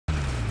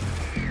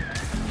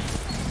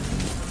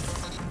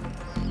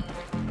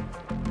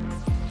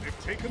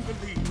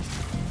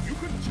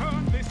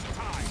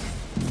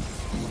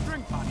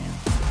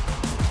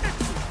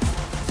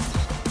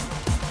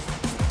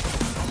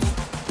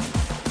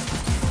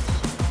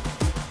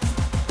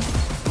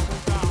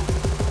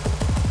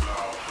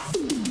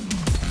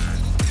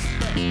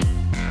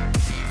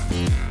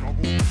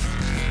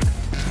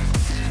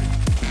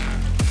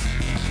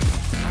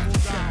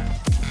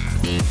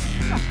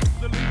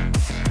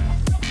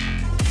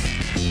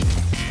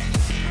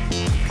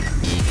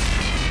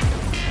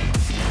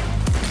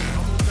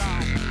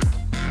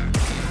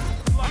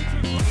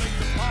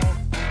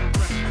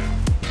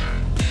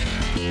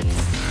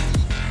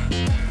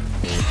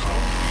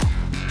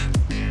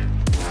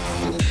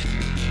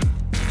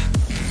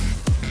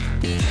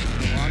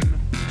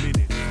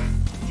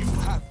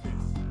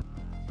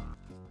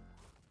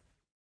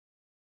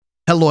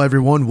Hello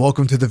everyone,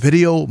 welcome to the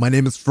video. My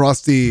name is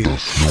Frosty.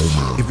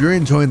 If you're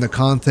enjoying the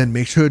content,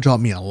 make sure to drop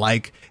me a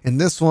like. In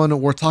this one,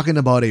 we're talking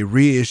about a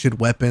reissued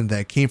weapon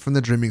that came from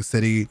the Dreaming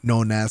City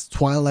known as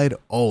Twilight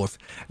Oath.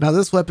 Now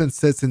this weapon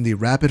sits in the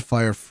rapid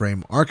fire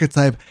frame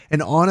archetype,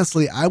 and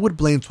honestly I would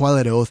blame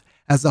Twilight Oath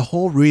as the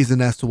whole reason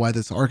as to why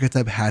this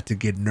archetype had to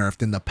get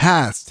nerfed in the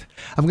past.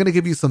 I'm going to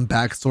give you some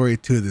backstory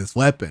to this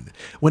weapon.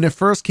 When it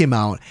first came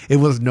out, it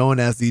was known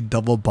as the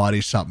double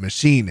body shot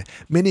machine.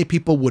 Many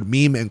people would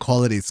meme and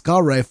call it a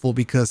scout rifle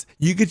because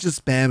you could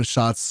just spam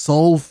shots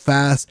so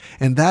fast,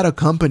 and that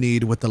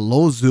accompanied with the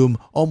low zoom,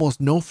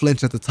 almost no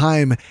flinch at the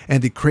time,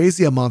 and the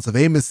crazy amounts of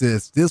aim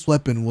assist. This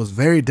weapon was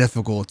very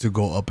difficult to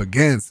go up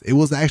against. It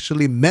was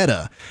actually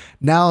meta.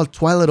 Now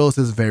Twilight Oath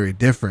is very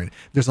different.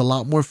 There's a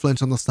lot more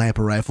flinch on the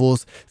sniper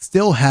rifles,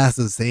 still has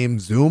the same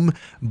zoom,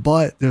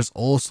 but there's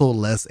also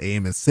less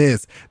aim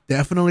assist.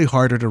 Definitely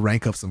harder to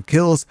rank up some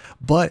kills,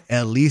 but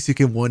at least you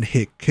can one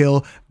hit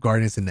kill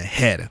Guardians in the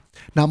head.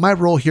 Now my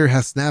role here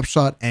has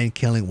snapshot and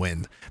killing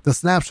wind. The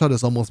snapshot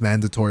is almost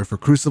mandatory for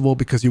Crucible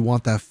because you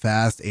want that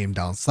fast aim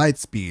down sight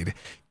speed.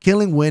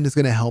 Killing wind is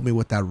going to help me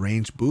with that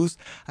range boost.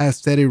 I have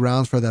steady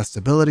rounds for that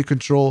stability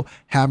control,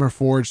 hammer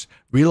forge,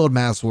 reload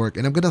mass work,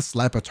 and I'm going to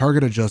slap a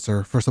target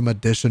adjuster for some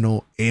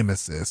additional aim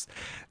assist.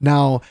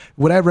 Now,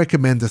 would I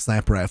recommend the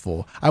sniper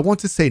rifle? I want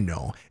to say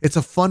no. It's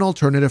a fun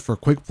alternative for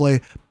quick play,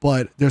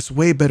 but there's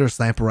way better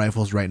sniper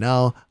rifles right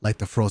now, like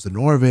the Frozen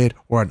Orbit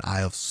or an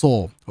Eye of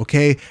Soul.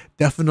 Okay,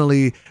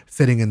 definitely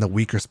sitting in the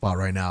weaker spot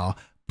right now.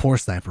 Poor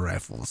sniper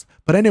rifles.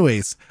 But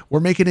anyways,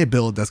 we're making a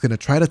build that's going to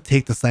try to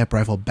take the sniper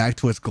rifle back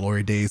to its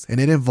glory days, and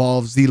it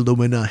involves the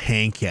Lumina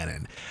hand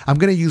cannon. I'm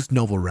going to use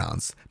Noble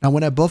rounds. Now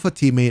when I buff a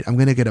teammate, I'm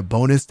going to get a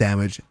bonus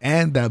damage,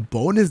 and that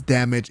bonus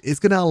damage is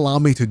going to allow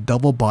me to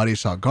double body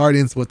shot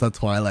Guardians with the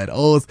Twilight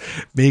Oath,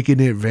 making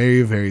it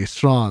very, very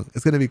strong.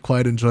 It's going to be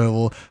quite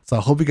enjoyable, so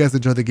I hope you guys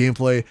enjoy the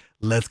gameplay.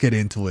 Let's get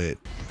into it.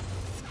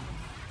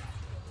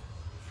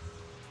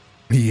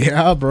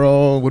 Yeah,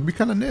 bro, would be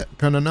kind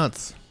of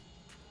nuts.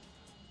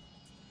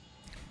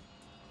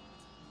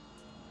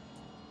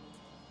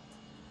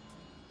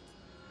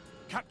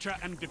 Capture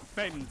and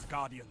defend,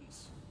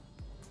 Guardians.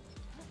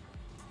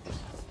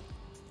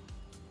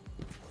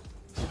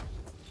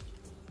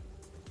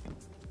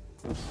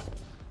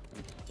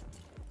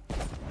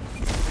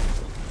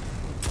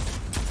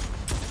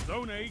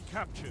 Zone A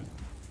captured.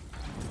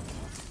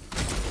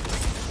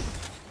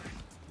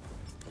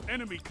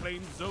 Enemy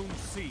claims Zone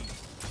C.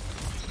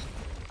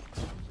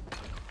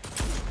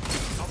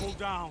 Double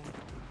down.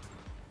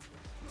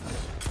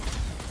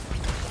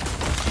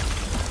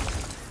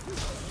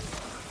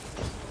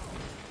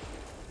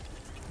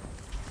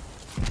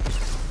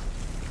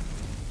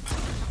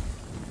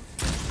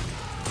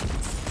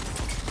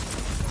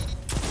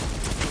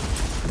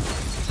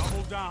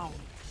 Down.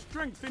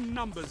 Strength in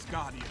numbers,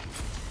 Guardian.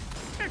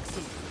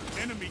 Excellent.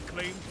 Enemy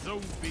claims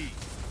Zone B.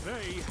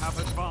 They have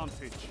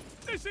advantage.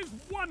 This is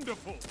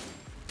wonderful.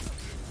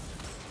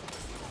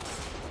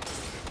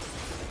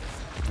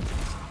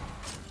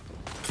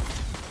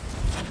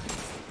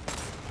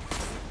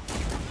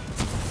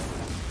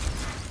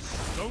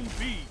 Zone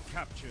B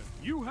captured.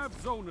 You have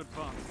zone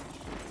advantage.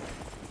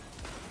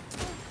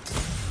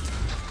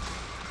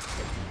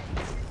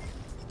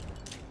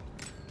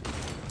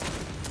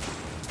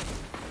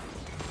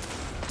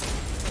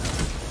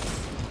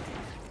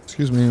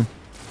 Excuse me.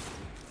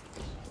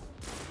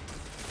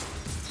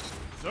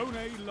 Zone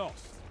A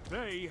lost.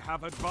 They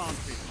have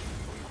advantage.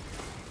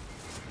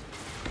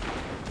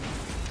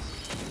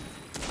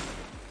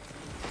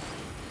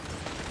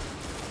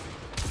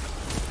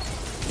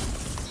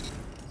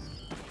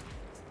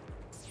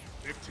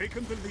 They've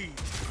taken the lead.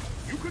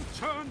 You can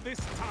turn this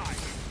tide.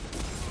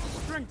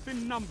 Strength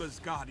in numbers,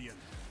 Guardian.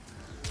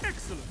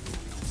 Excellent.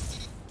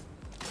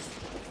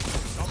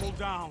 Double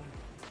down.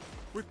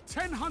 With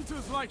 10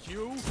 hunters like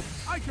you,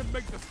 I can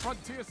make the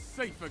frontier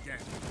safe again.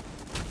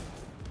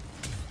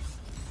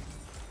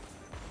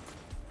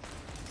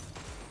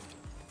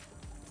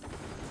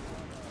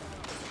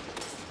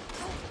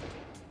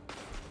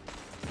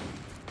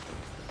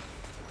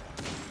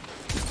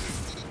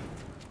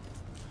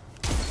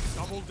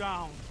 Double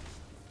down.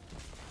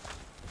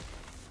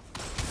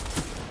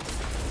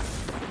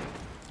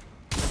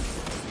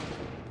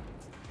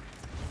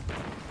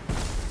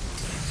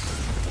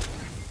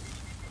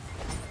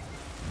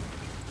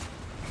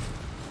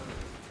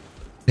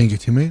 Thank you,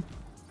 teammate.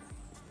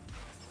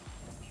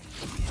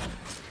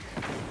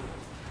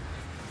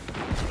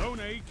 Zone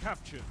A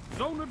captured.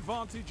 Zone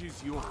advantage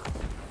is yours.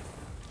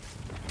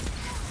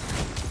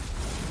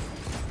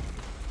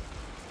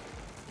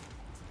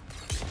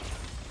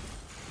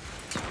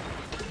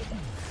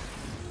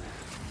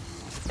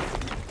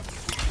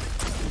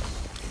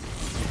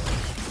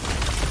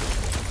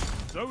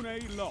 Zone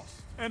A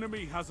lost.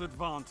 Enemy has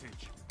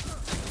advantage.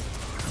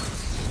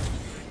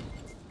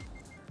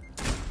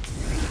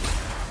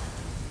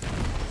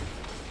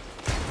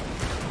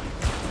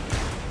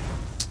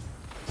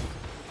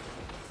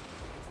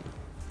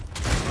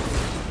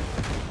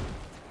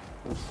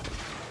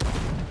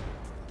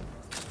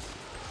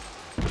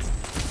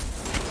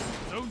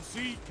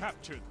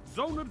 captured.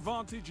 Zone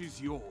advantage is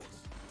yours.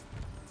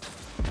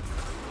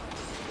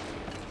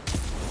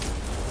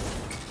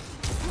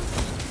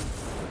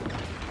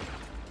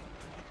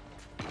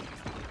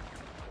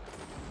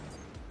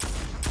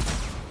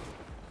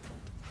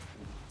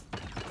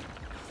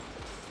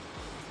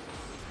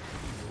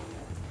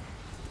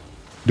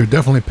 They're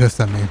definitely pissed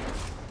at me.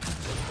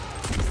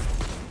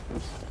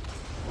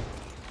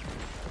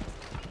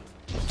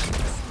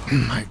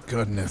 My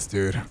goodness,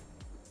 dude.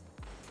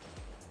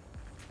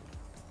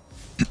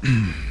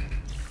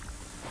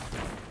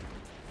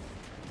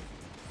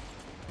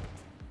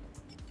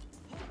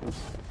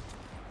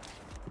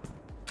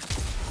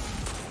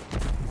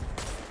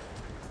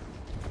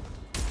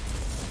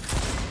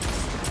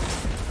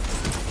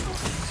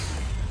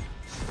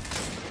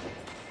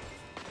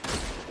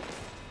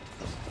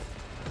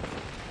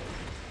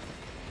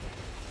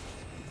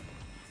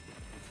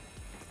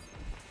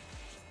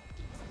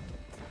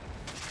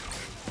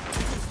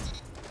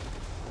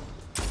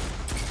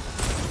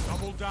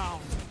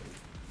 Down.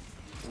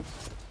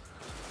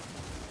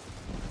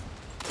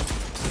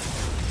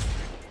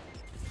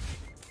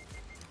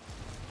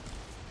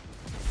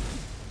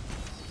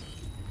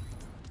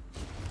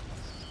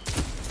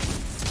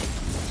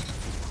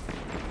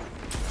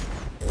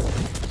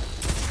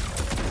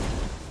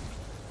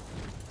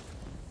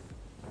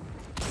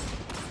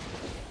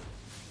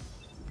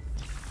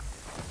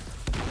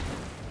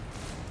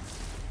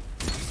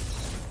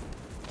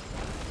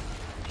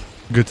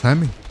 Good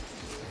timing.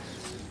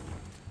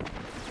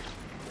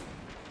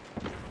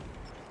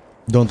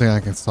 Don't think I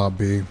can stop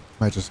B.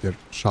 Might just get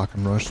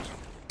shotgun rushed.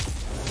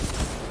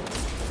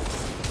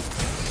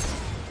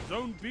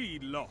 Zone B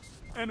lost.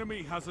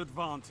 Enemy has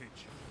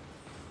advantage.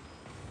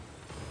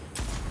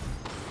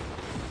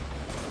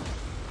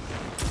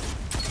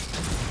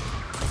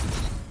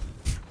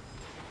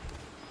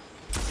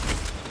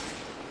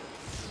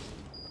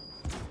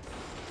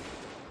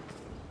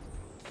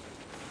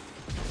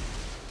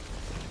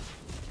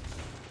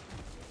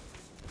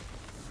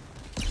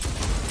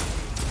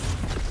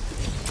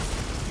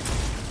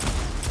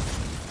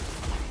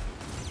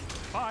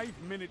 Five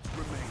minutes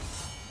remain.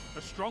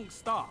 A strong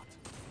start.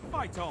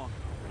 Fight on.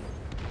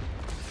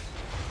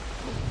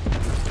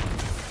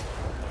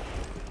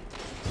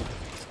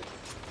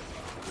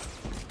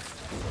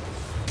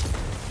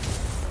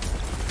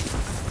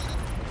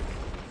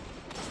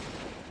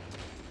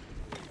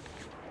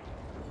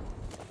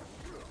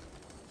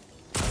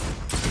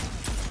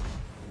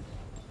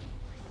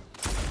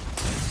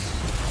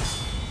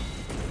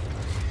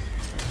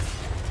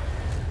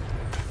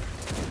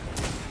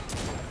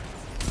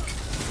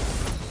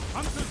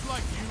 Hunters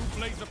like you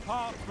blaze a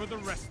path for the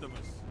rest of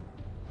us.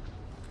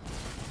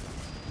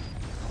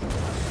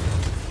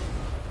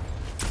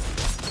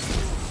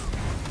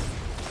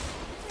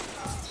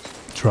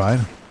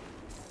 Tried.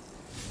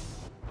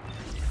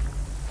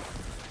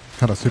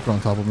 Kind of super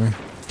on top of me.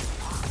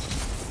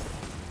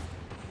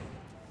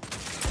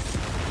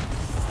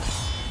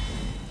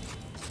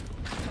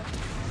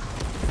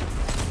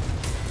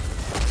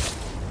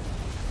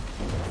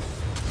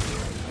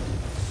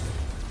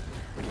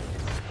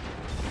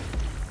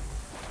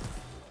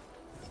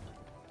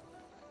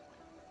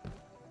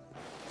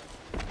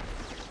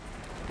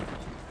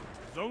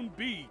 Zone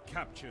B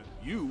captured.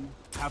 You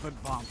have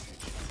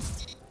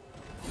advantage.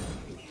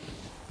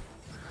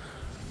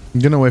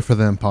 I'm gonna wait for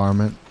the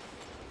empowerment.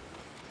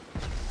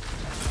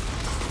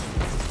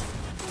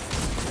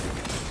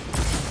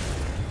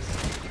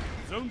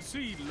 Zone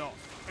C lost.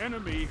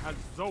 Enemy has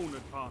zone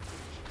advantage.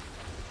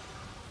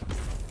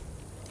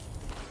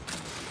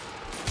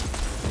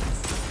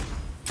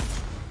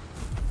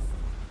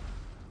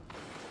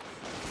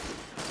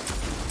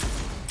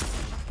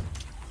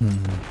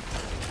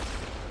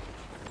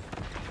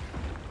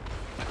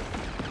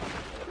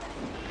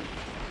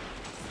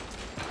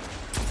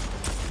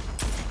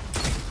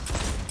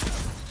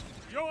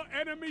 Your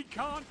enemy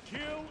can't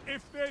kill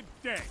if they're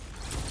dead.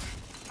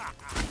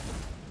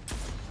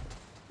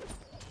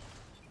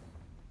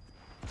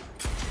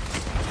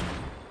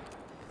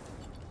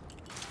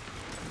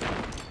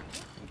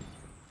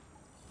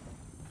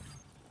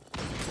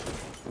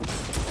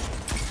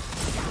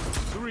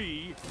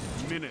 Three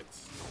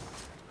minutes.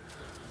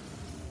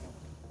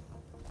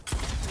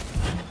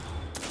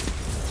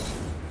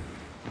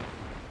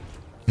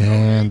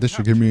 And this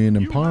should give me an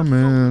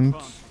empowerment.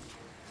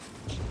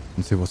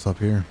 Let's see what's up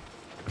here.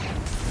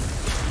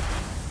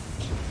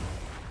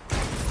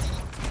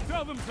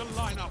 Tell them to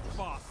line up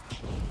fast.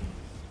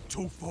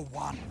 2 for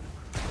 1.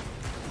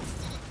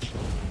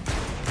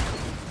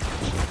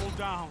 Double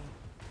down.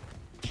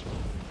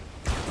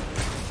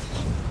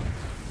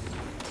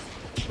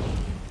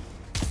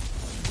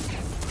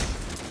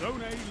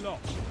 Zone A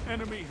lost.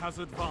 Enemy has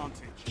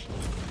advantage.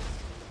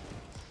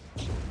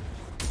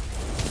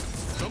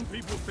 Some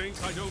people think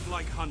I don't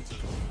like hunters.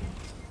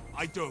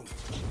 I don't.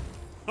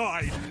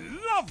 I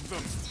love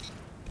them!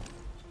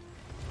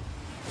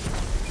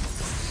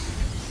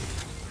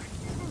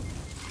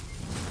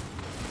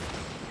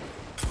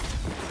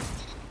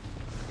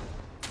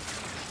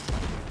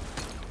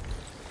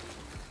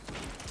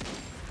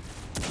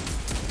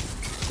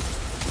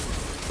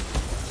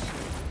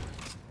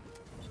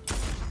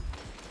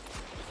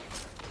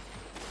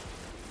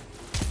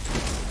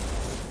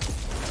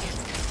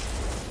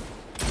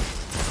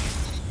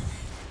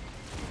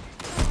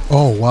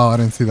 Oh, wow. I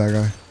didn't see that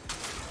guy.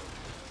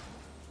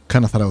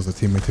 Kind of thought I was a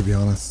teammate, to be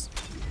honest.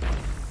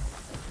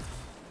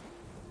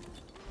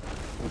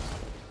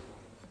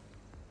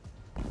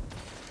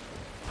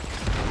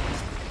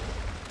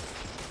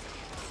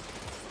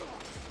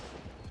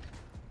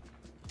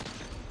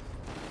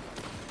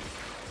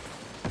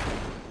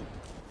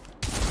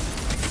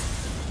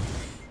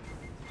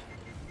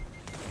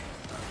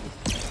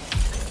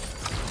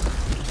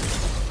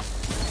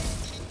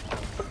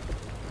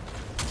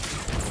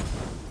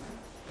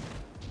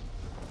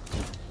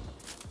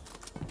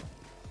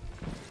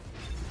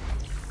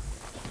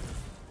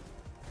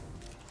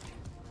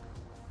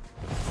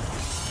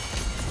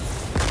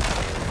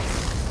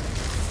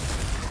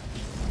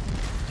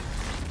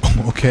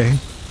 Okay.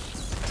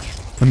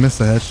 I missed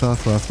the headshot,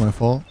 so that's my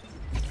fault.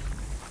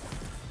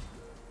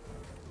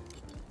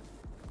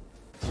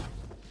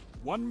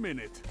 1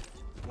 minute.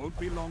 Won't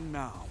be long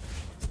now.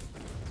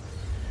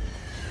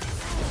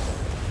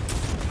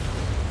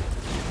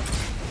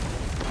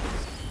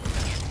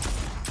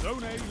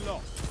 Zone A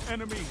lost.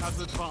 Enemy has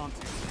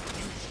advantage.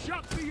 You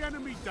shut the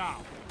enemy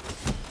down.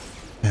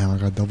 Damn, I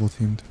got double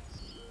teamed.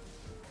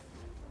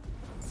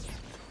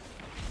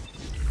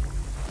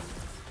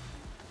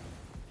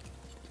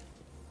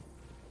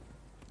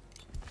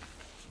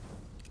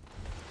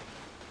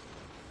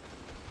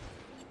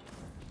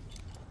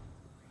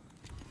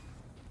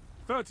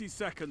 "30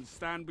 seconds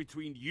stand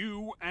between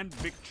you and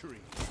victory."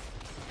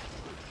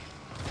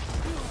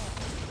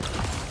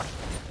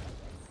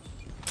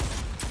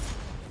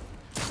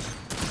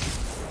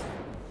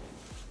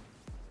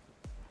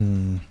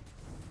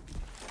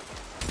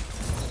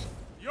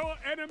 Your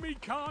enemy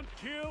can't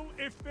kill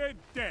if they're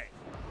dead.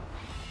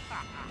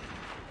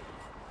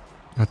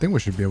 I think we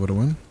should be able to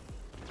win.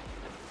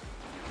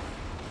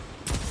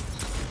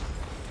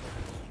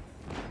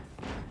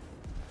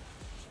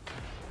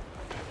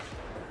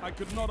 I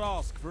could not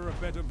ask for a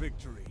better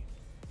victory.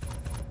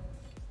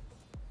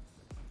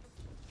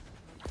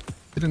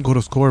 Didn't go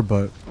to score,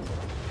 but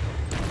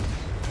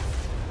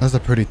that's a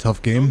pretty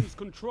tough game. Zones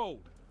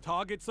controlled.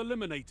 Targets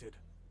eliminated.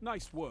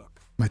 Nice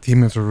work. My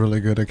teammates were really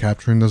good at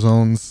capturing the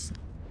zones.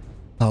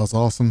 That was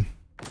awesome.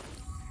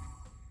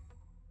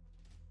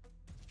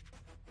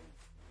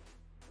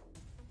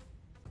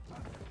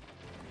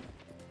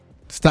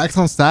 Stacks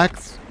on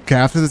stacks. Okay,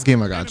 after this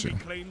game, I got you.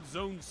 Enemy claimed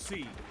Zone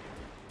C.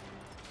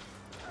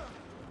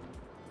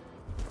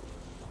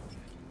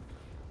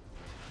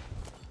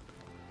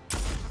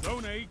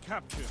 Zone A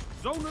captured.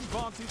 Zone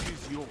advantage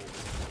is yours.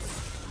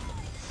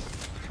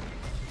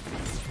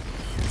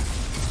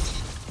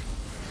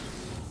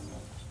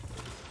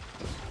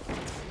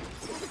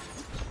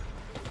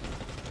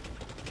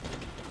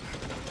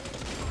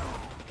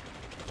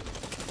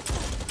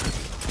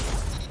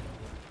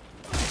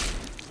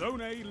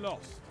 Zone A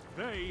lost.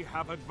 They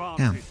have advantage.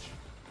 Damn.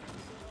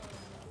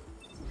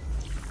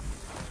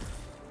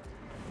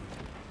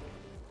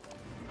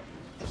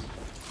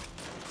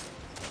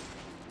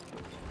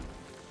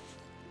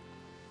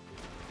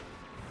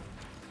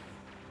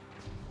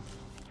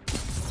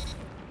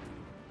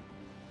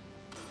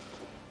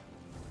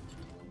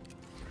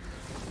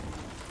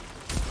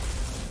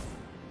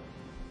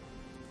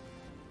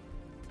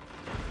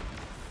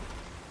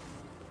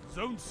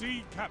 Zone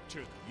C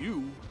captured.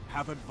 You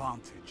have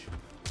advantage.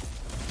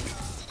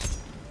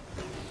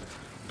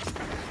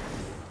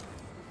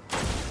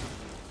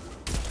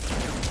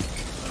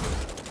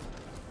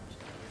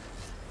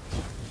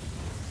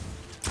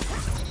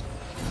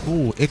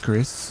 Ooh,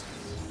 Icarus.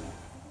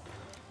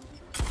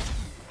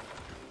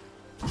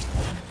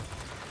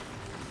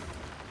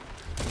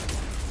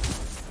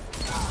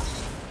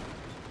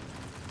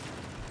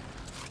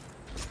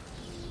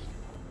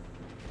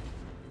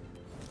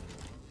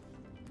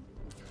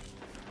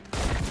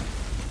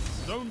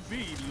 Zone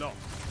B locked.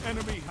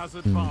 Enemy has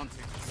advantage.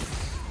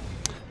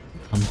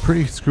 I'm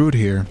pretty screwed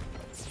here.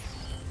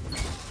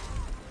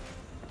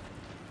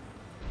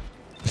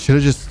 I should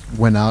have just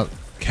went out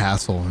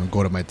castle and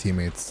go to my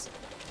teammates.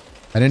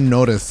 I didn't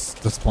notice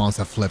the spawns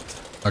have flipped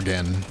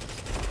again.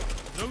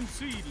 Zone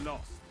C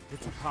lost.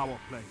 It's a power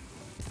play.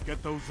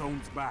 Get those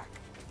zones back.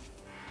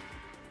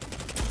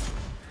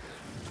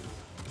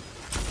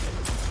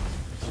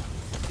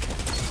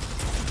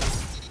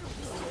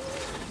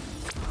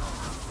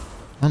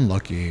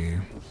 Unlucky.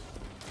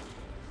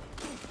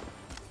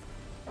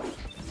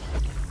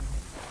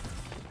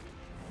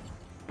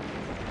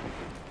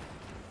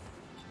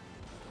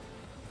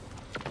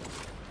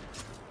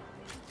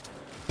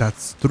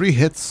 That's 3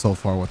 hits so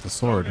far with the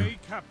sword. Zone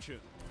A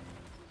captured.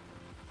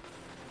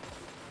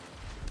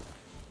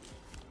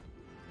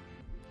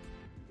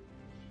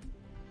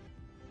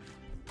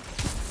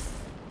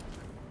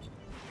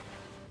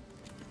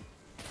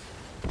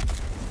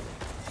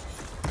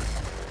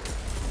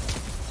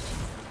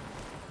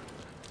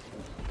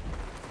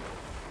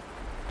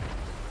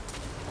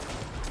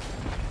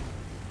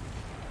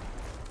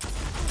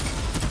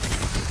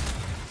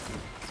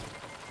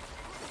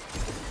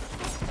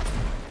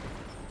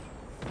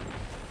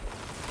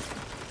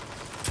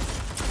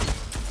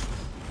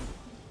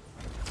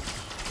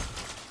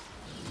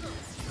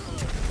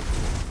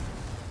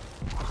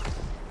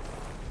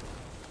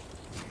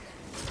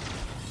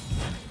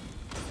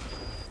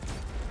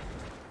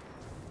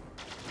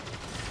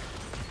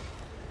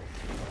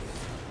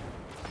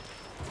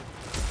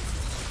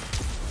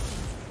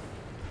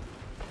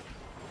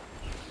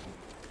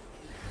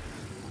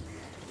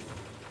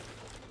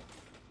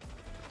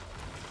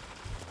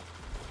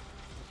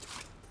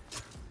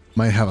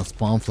 Might have a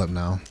spawn flip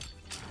now.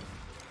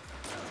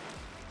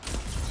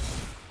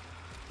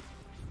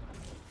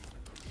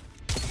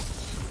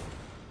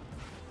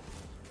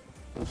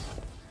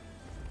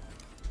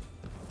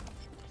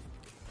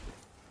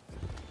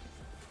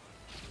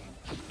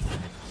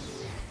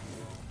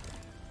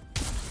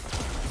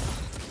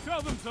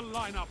 Tell them to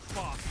line up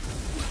fast.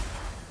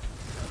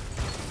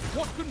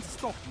 What can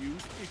stop you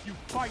if you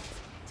fight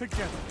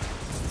together?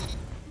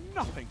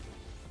 Nothing.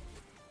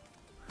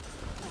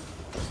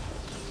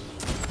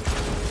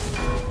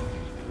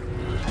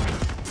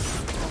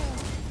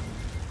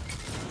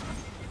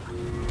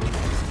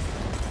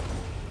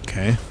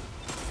 Okay.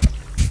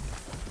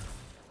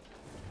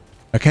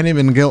 I can't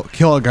even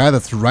kill a guy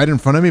that's right in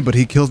front of me, but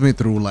he kills me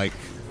through like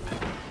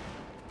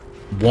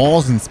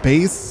walls and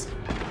space.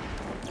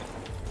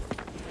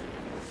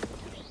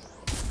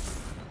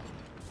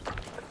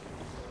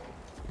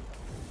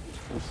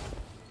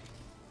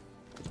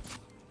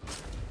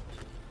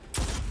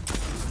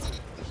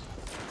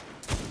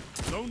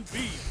 Zone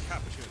B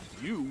captured.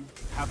 You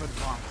have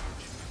advantage.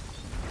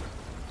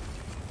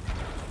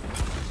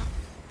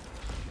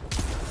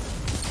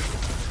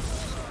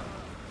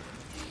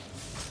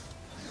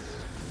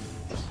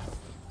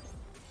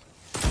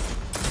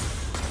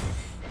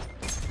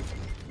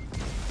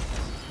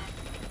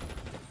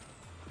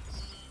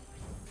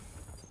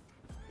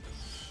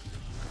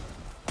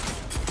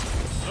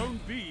 Zone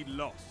B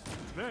lost.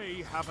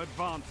 They have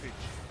advantage.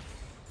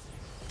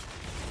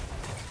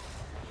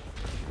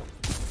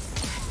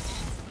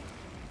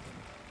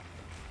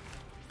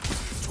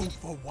 Two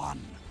for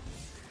one.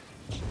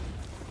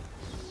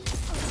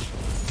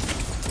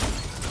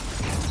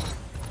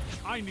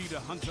 I need a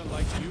hunter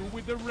like you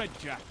with the red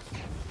jack.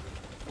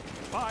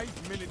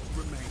 5 minutes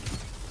remain.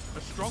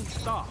 A strong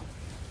start.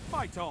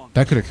 Fight on.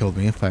 That could have killed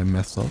me if I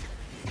messed up.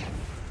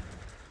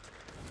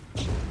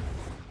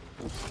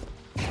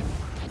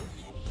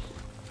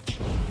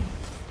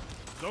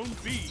 Zone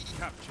B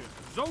captured.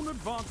 Zone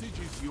advantage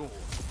is yours.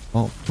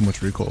 Oh, too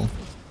much recoil.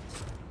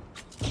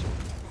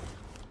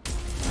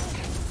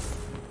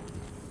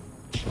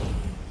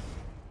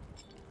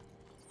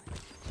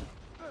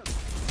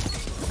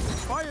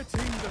 Fire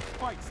team that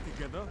fights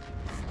together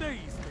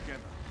stays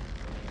together.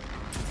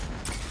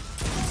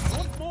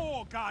 One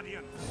more,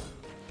 Guardian.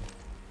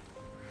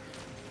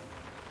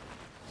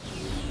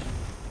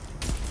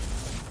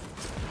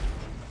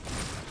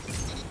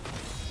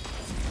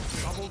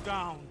 Double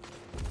down.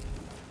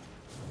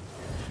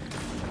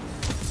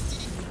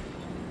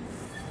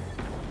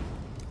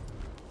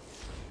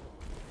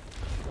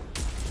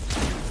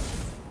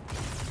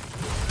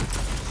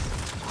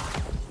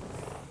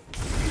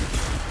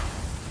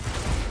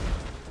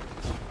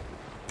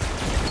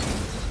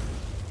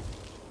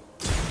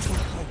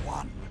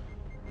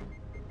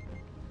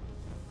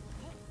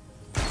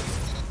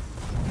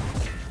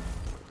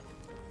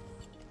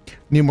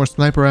 Need more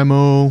sniper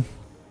ammo.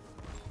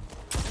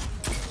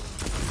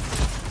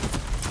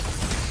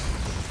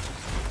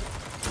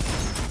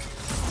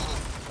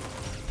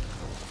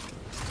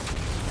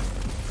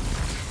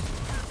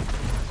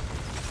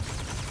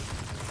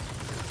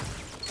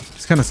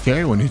 It's kind of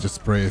scary when he just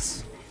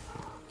sprays.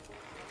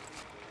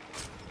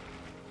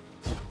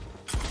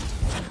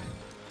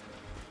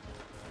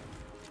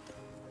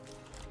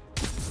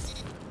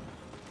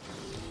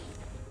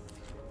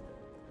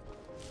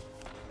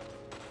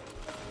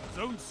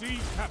 Zone C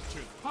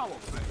captured. Power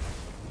play.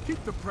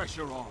 Keep the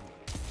pressure on.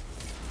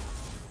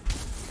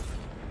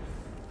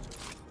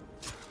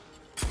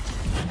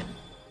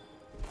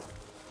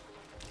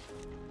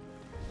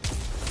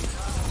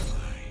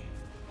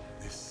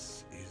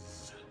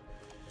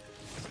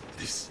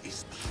 This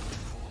is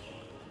beautiful.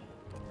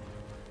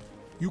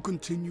 You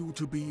continue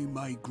to be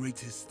my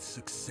greatest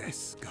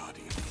success,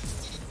 Guardian.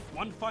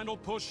 One final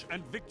push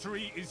and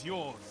victory is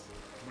yours.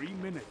 3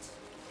 minutes.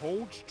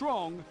 Hold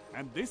strong,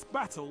 and this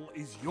battle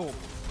is yours.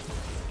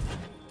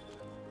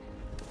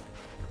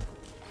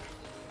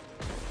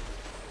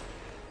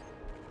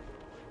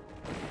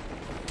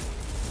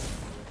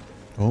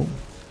 Oh.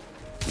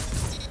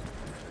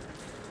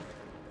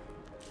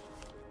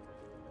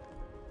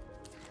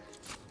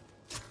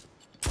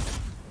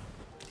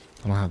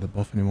 I don't have the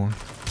buff anymore.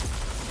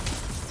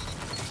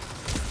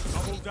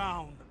 Double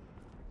down.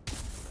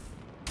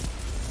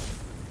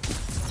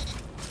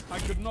 I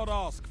could not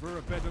ask for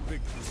a better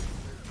victory.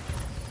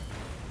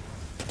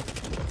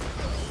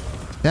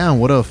 Damn,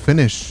 what a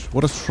finish.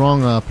 What a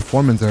strong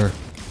performance there.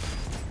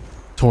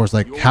 Towards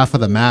like half of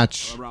the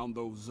match. Around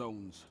those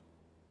zones.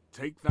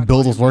 Take that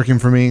Build was working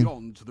for me.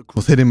 on to the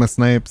Was hitting my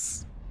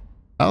snipes.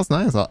 That was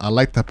nice. I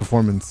like that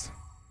performance.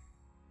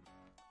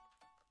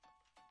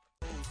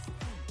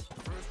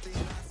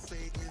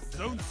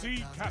 Zone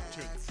C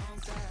captured.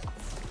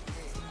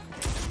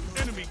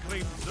 Enemy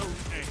claims Zone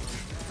A.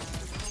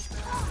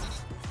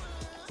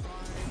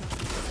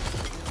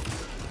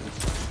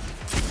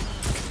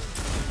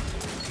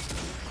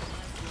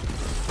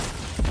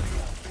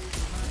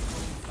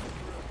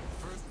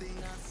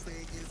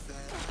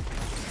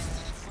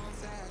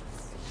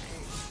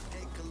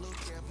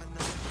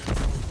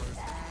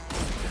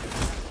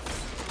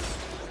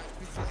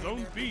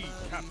 Zone B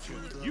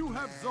captured. You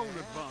have zone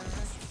advantage.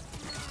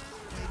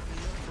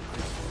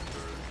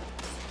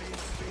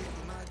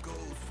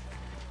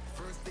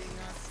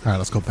 All right,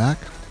 let's go back.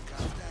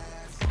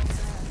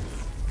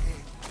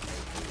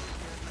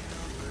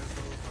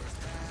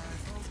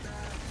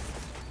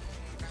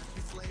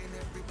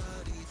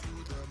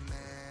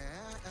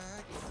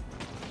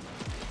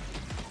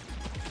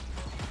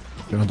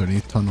 They're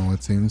underneath tunnel,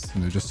 it seems,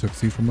 and they just took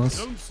C from us.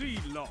 Zone C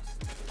lost.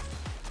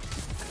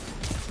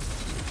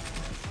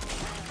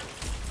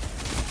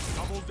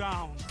 Double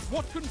down.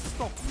 What can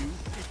stop you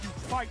if you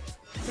fight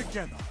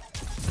together?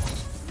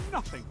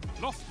 Nothing.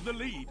 Lost the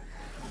lead.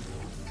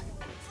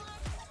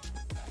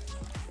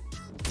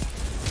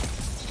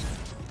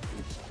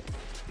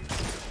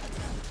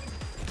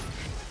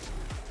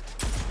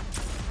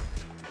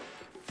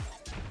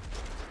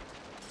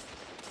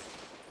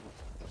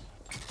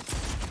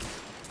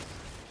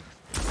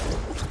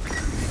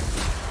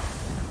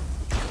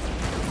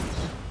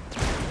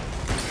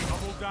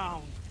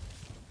 Down.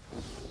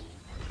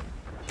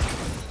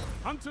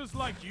 Hunters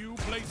like you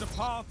blaze a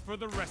path for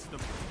the rest of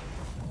us.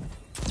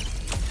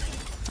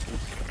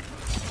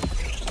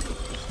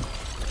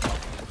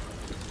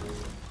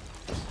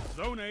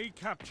 Zone A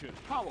captured.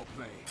 Power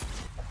play.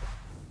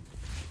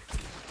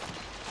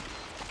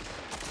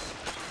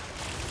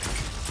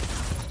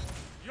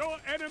 Your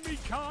enemy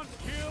can't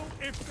kill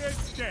if they're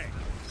dead.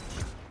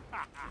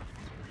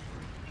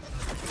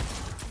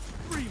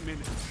 3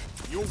 minutes.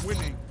 You're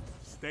winning.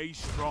 Stay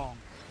strong.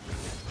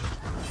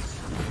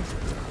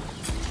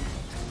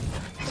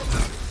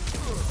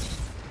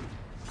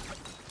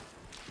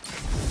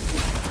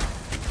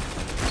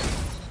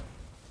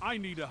 I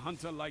need a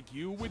hunter like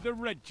you with the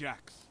red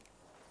jacks.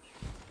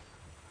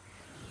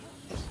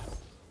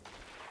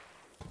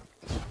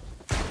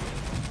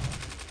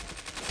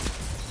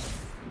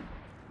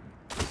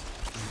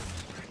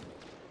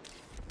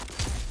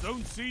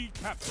 Zone C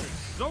captured.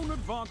 Zone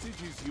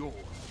advantage is yours.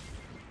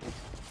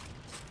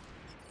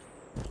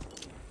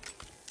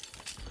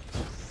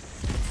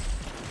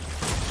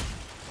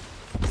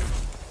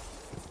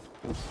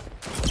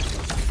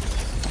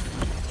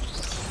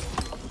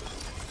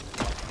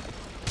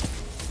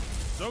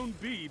 Zone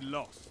B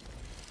lost.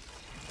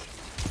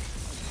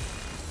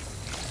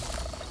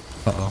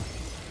 Uh-oh.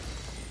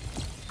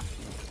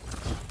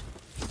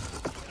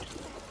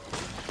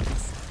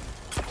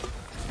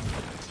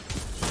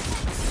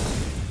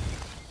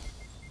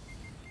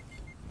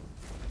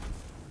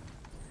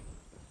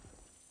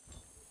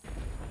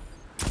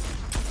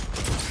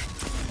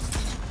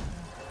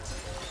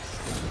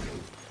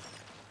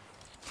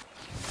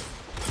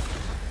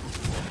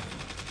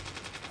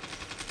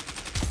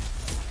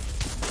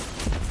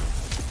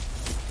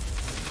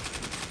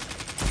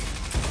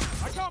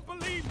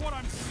 What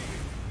I'm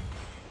seeing.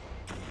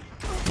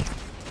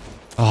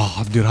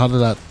 Oh, dude, how did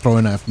that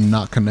throwing knife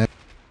not connect?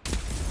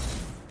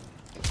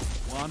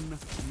 1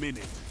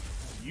 minute.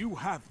 You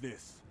have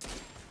this.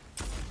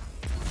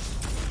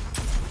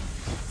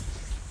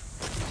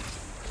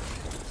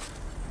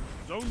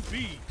 Zone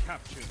B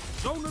captured.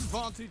 Zone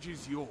advantage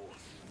is yours.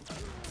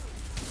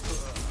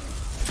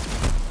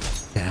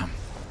 Damn.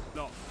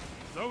 Lost.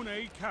 Zone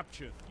A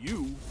captured.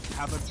 You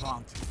have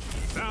advantage.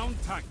 Sound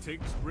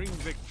tactics bring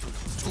victory.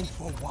 2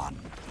 for 1.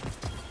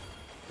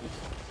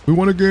 We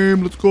won a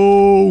game. Let's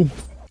go.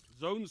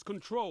 Zones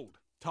controlled.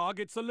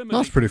 Targets eliminated. That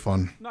was pretty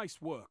fun.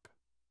 Nice work.